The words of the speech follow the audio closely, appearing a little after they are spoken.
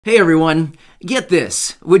Hey everyone, get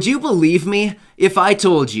this. Would you believe me if I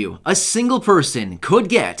told you a single person could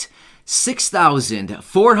get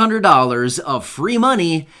 $6,400 of free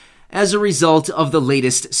money as a result of the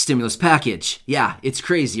latest stimulus package? Yeah, it's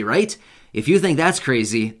crazy, right? If you think that's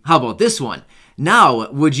crazy, how about this one? Now,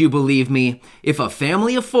 would you believe me if a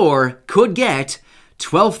family of four could get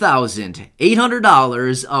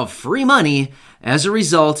 $12,800 of free money as a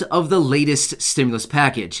result of the latest stimulus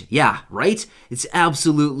package? Yeah, right? It's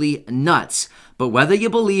absolutely nuts. But whether you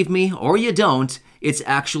believe me or you don't, it's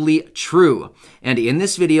actually true. And in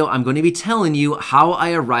this video, I'm going to be telling you how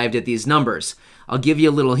I arrived at these numbers. I'll give you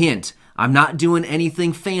a little hint. I'm not doing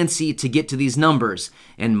anything fancy to get to these numbers,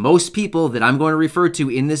 and most people that I'm going to refer to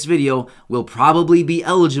in this video will probably be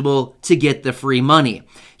eligible to get the free money.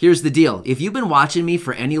 Here's the deal. If you've been watching me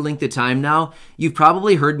for any length of time now, you've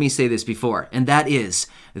probably heard me say this before, and that is,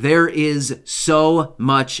 there is so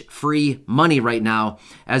much free money right now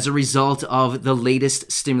as a result of the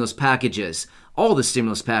latest stimulus packages, all the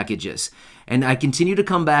stimulus packages. And I continue to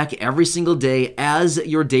come back every single day as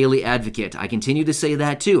your daily advocate. I continue to say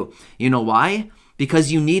that too. You know why?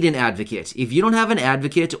 Because you need an advocate. If you don't have an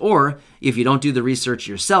advocate, or if you don't do the research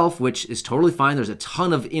yourself, which is totally fine, there's a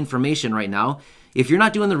ton of information right now. If you're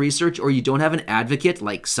not doing the research or you don't have an advocate,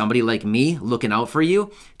 like somebody like me looking out for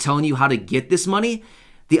you, telling you how to get this money,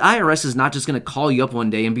 the IRS is not just going to call you up one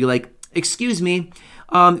day and be like, excuse me,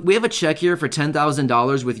 we have a check here for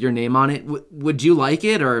 $10,000 with your name on it. Would you like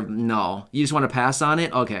it, or no? You just want to pass on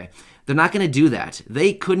it? Okay. They're not going to do that.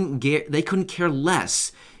 They couldn't care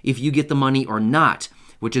less if you get the money or not,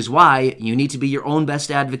 which is why you need to be your own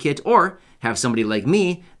best advocate or have somebody like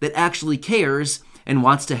me that actually cares and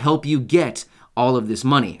wants to help you get all of this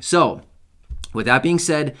money. So, with that being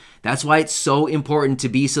said, that's why it's so important to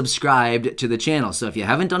be subscribed to the channel. So if you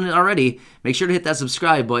haven't done it already, make sure to hit that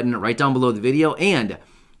subscribe button right down below the video, and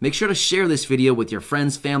make sure to share this video with your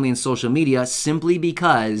friends, family, and social media, simply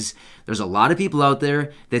because there's a lot of people out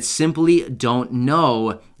there that simply don't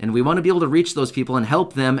know, and we want to be able to reach those people and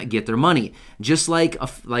help them get their money. Just like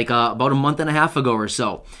about a month and a half ago or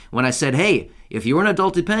so, when I said, hey, if you were an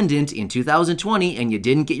adult dependent in 2020 and you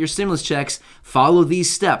didn't get your stimulus checks, follow these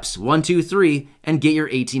steps, 1, 2, 3, and get your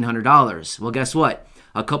 $1,800. Well, guess what?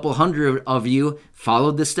 A couple hundred of you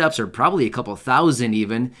followed the steps, or probably a couple thousand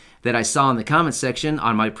even, that I saw in the comment section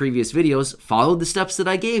on my previous videos, followed the steps that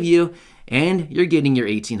I gave you, and you're getting your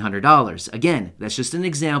 $1,800. Again, that's just an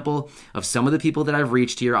example of some of the people that I've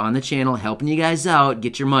reached here on the channel, helping you guys out,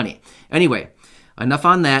 get your money. Anyway, enough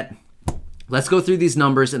on that. Let's go through these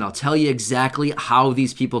numbers and I'll tell you exactly how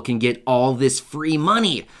these people can get all this free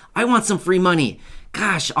money. I want some free money.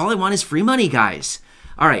 Gosh, all I want is free money, guys.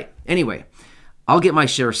 All right, anyway, I'll get my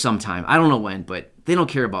share sometime. I don't know when, but they don't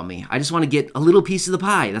care about me. I just want to get a little piece of the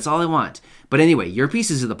pie. That's all I want. But anyway, your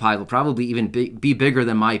pieces of the pie will probably even be bigger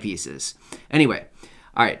than my pieces. Anyway,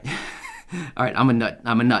 all right. All right, I'm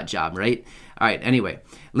a nut job, right? All right, anyway,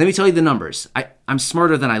 let me tell you the numbers. I'm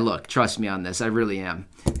smarter than I look. Trust me on this. I really am.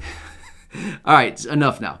 All right,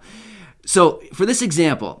 enough now. So for this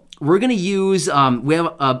example, we're going to use, we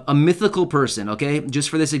have a mythical person, okay? Just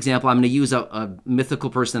for this example, I'm going to use a mythical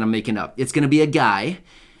person I'm making up. It's going to be a guy.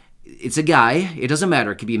 It's a guy. It doesn't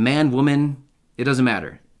matter. It could be man, woman. It doesn't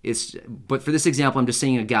matter. But for this example, I'm just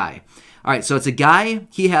saying a guy. All right, so it's a guy.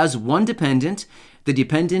 He has one dependent. The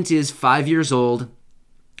dependent is 5 years old.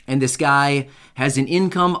 And this guy has an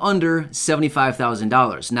income under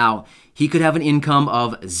 $75,000. Now, he could have an income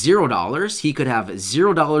of $0. He could have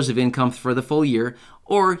 $0 of income for the full year,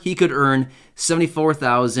 or he could earn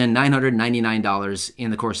 $74,999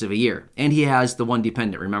 in the course of a year. And he has the one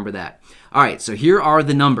dependent, remember that. All right, so here are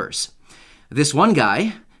the numbers. This one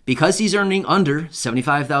guy, because he's earning under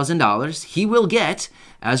 $75,000, he will get,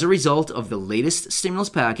 as a result of the latest stimulus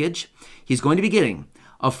package, he's going to be getting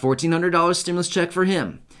a $1,400 stimulus check for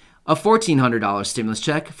him, a $1,400 stimulus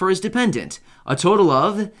check for his dependent, a total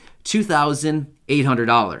of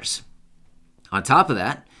 $2,800. On top of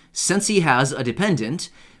that, since he has a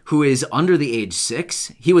dependent who is under the age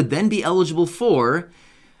 6, he would then be eligible for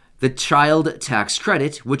the child tax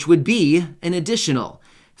credit, which would be an additional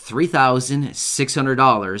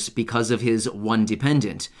 $3,600 because of his one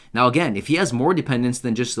dependent. Now again, if he has more dependents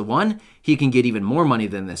than just the one, he can get even more money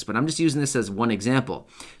than this, but I'm just using this as one example.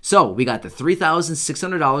 So we got the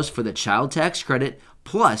 $3,600 for the child tax credit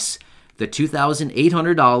plus the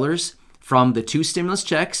 $2,800 from the 2 stimulus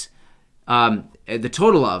checks, the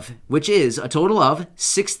total of, which is a total of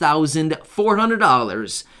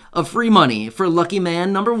 $6,400 of free money for lucky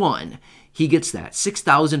man number 1. He gets that,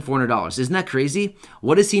 $6,400. Isn't that crazy?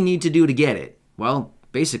 What does he need to do to get it? Well,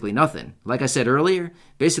 Basically nothing. Like I said earlier,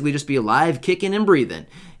 basically just be alive, kicking and breathing,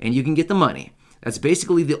 and you can get the money. That's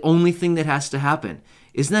basically the only thing that has to happen.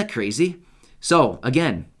 Isn't that crazy? So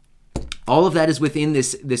again, all of that is within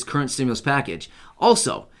this current stimulus package.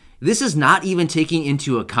 Also, this is not even taking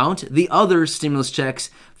into account the other stimulus checks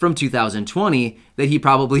from 2020 that he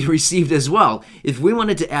probably received as well. If we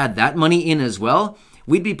wanted to add that money in as well,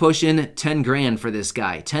 we'd be pushing 10 grand for this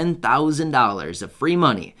guy, $10,000 of free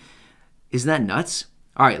money. Isn't that nuts?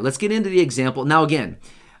 All right, let's get into the example. Now again,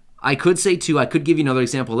 I could say too, I could give you another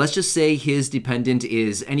example. Let's just say his dependent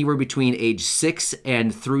is anywhere between age 6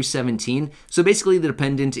 and through 17. So basically the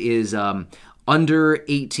dependent is under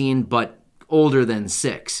 18 but older than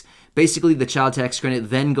 6. Basically the child tax credit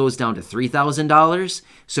then goes down to $3,000.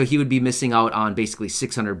 So he would be missing out on basically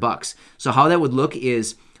 $600. So how that would look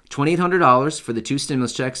is $2,800 for the 2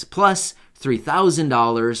 stimulus checks plus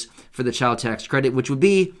 $3,000 for the child tax credit, which would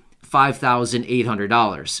be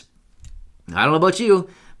 $5,800. I don't know about you,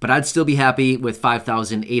 but I'd still be happy with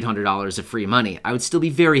 $5,800 of free money. I would still be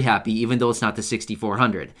very happy, even though it's not the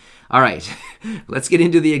 $6,400. All right, let's get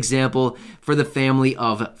into the example for the family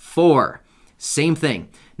of 4. Same thing.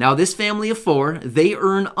 Now, this family of 4, they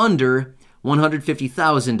earn under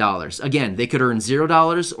 $150,000. Again, they could earn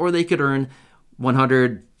 $0 or they could earn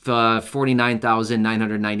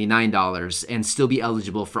 $149,999 and still be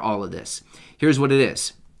eligible for all of this. Here's what it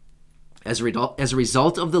is. As a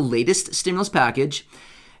result of the latest stimulus package,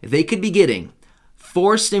 they could be getting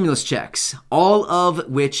 4 stimulus checks, all of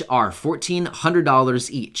which are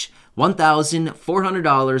 $1,400 each,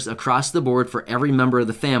 $1,400 across the board for every member of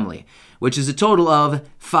the family, which is a total of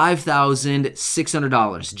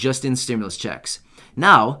 $5,600 just in stimulus checks.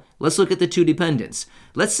 Now, let's look at the 2 dependents.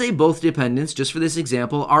 Let's say both dependents, just for this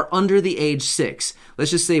example, are under the age 6.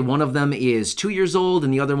 Let's just say one of them is 2 years old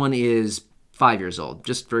and the other one is 5 years old,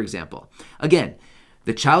 just for example. Again,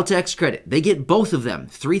 the child tax credit, they get both of them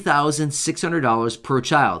 $3,600 per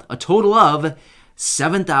child, a total of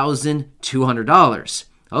 $7,200.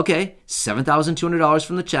 Okay, $7,200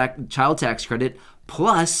 from the child tax credit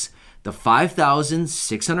plus the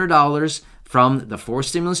 $5,600 from the 4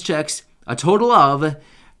 stimulus checks, a total of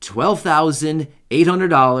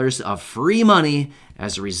 $12,800 of free money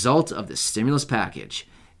as a result of the stimulus package.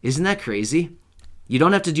 Isn't that crazy? You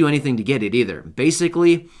don't have to do anything to get it either.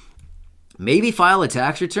 Basically, maybe file a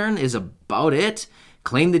tax return is about it.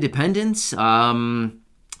 Claim the dependents, earn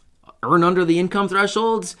under the income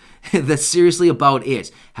thresholds. That's seriously about it.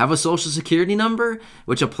 Have a social security number,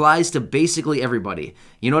 which applies to basically everybody.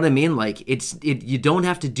 You know what I mean? Like you don't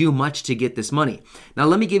have to do much to get this money. Now,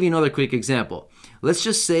 let me give you another quick example. Let's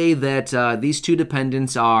just say that these 2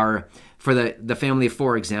 dependents are, for the family of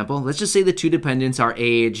 4 example, let's just say the 2 dependents are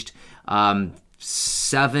aged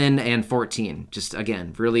 7 and 14. Just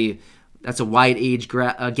again, really, that's a wide age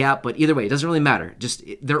gap, but either way, it doesn't really matter. Just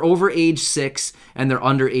they're over age 6 and they're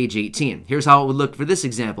under age 18. Here's how it would look for this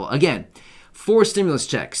example. Again, 4 stimulus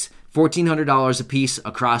checks, $1,400 a piece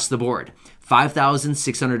across the board,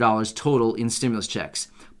 $5,600 total in stimulus checks,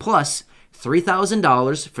 plus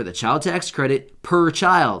 $3,000 for the child tax credit per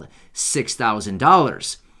child,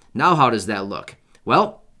 $6,000. Now, how does that look?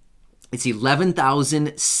 Well, it's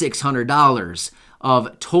 $11,600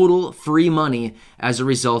 of total free money as a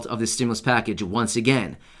result of the stimulus package. Once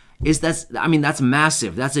again, that's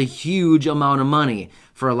massive. That's a huge amount of money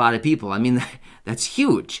for a lot of people. I mean, that's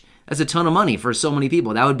huge. That's a ton of money for so many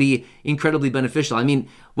people. That would be incredibly beneficial. I mean,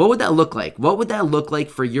 what would that look like? What would that look like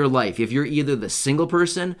for your life if you're either the single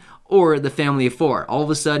person or the family of 4? All of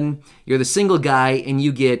a sudden, you're the single guy and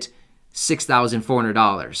you get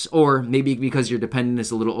 $6,400, or maybe because your dependent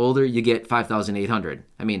is a little older, you get $5,800.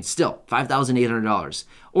 I mean, still $5,800.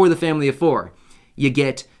 Or the family of 4, you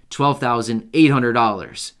get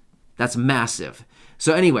 $12,800. That's massive.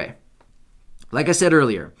 So anyway, like I said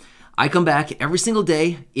earlier, I come back every single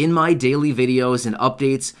day in my daily videos and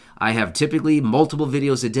updates. I have typically multiple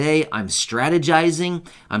videos a day. I'm strategizing.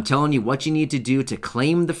 I'm telling you what you need to do to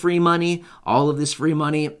claim the free money, all of this free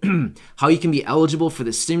money, how you can be eligible for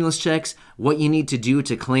the stimulus checks, what you need to do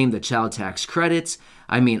to claim the child tax credits.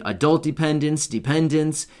 I mean, adult dependents,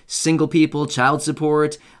 single people, child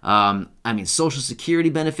support, Social Security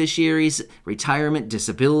beneficiaries, retirement,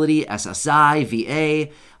 disability, SSI,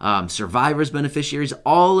 VA, survivors beneficiaries,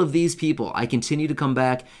 all of these people. I continue to come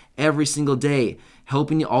back every single day,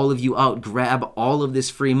 helping all of you out grab all of this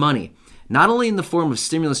free money. Not only in the form of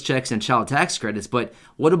stimulus checks and child tax credits, but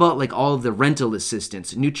what about like all of the rental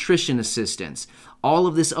assistance, nutrition assistance, all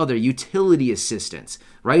of this other utility assistance,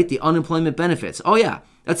 right? The unemployment benefits. Oh yeah,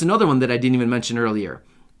 that's another one that I didn't even mention earlier.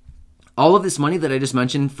 All of this money that I just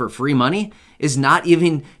mentioned for free money is not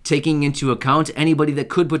even taking into account anybody that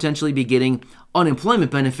could potentially be getting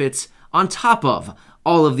unemployment benefits on top of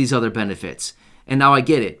all of these other benefits. And now I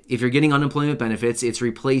get it. If you're getting unemployment benefits, it's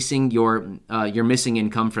replacing your missing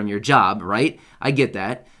income from your job, right? I get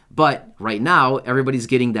that. But right now, everybody's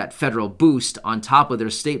getting that federal boost on top of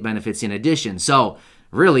their state benefits in addition. So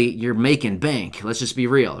really, you're making bank. Let's just be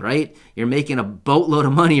real, right? You're making a boatload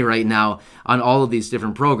of money right now on all of these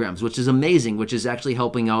different programs, which is amazing, which is actually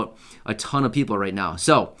helping out a ton of people right now.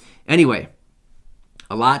 So anyway,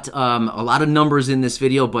 a lot of numbers in this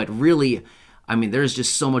video, but really, I mean, there's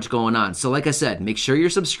just so much going on. So like I said, make sure you're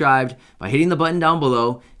subscribed by hitting the button down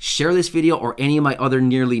below. Share this video or any of my other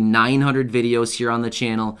nearly 900 videos here on the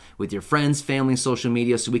channel with your friends, family, social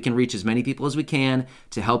media so we can reach as many people as we can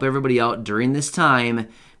to help everybody out during this time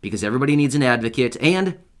because everybody needs an advocate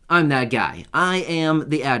and I'm that guy. I am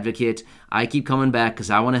the advocate. I keep coming back because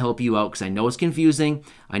I want to help you out because I know it's confusing.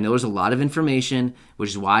 I know there's a lot of information, which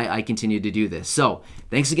is why I continue to do this. So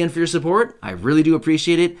thanks again for your support. I really do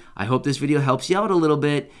appreciate it. I hope this video helps you out a little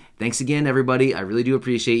bit. Thanks again, everybody. I really do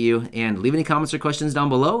appreciate you. And leave any comments or questions down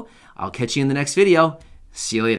below. I'll catch you in the next video. See you later.